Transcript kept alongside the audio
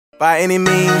By any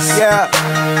means, yeah.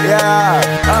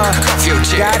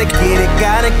 Gotta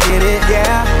get it,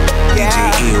 yeah.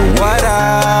 What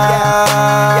up?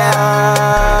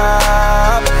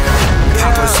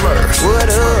 Papa Slurs. What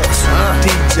up?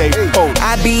 DJ O.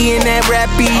 I be in that rap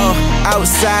beat,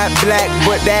 outside black,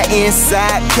 but that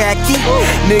inside khaki.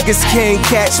 Niggas can't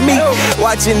catch me.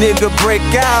 Watch a nigga break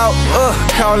out,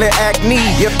 call it acne.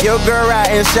 Your girl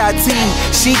riding Shotty,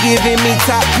 she giving me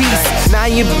top piece. Now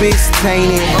your bitch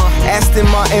tainted, Aston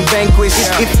Martin Vanquish.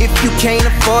 If you can't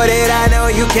afford it, I know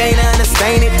you can't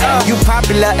understand it. You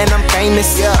popular and I'm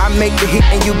famous, I make the hit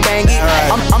and you bang it.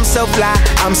 I'm so fly,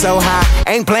 I'm so high,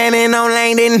 ain't planning on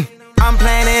landing. I'm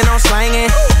planning on slanging,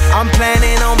 I'm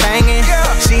planning on banging.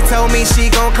 She told me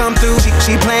she gon' come through,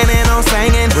 she planning on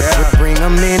singing. Bring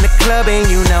them in the club and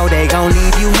you know they gon'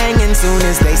 leave you hanging. Soon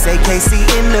as they say KC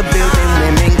in the building,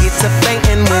 women get to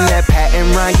fainting. When that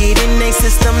patent run get in they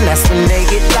system, that's when they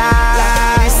get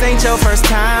live. This ain't your first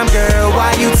time, girl,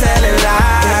 why you telling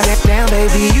lies? Damn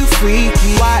baby, you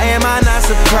freaky, why am I not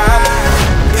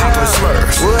surprised? Papa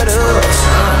Slurs. What up?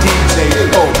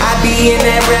 DJ O. I be in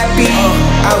that rap beat,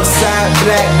 outside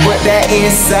black, but that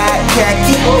inside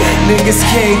khaki. Niggas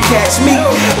can't catch me.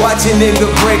 Watch a nigga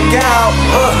break out,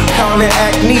 call it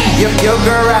acne. Your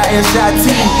girl riding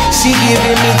Shotty, she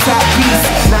giving me top piece.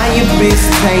 Now your bitch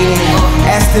tainted,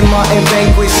 Aston Martin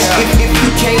Vanquish. If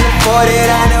you can't afford it,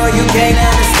 I know you can't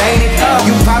understand it.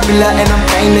 You popular and I'm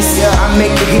famous, I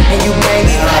make the hit and you bang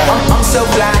it. I'm so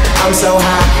fly, I'm so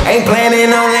high, ain't planning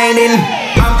on landing.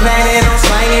 I'm planning on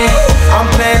slanging, I'm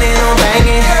planning on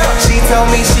banging. She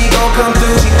told me she gon' come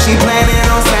through, she planning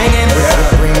on singing.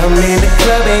 Bring them in the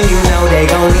club and you know they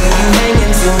gon' leave you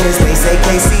hanging. Soon as they say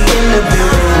KC in the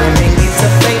building, women get to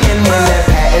fainting. When that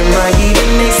patent run get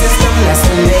in their system, that's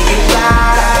when they get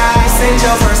live. This ain't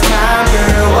your first time,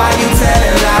 girl, why you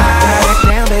telling lies?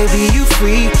 Damn baby, you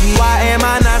freaky, why am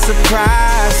I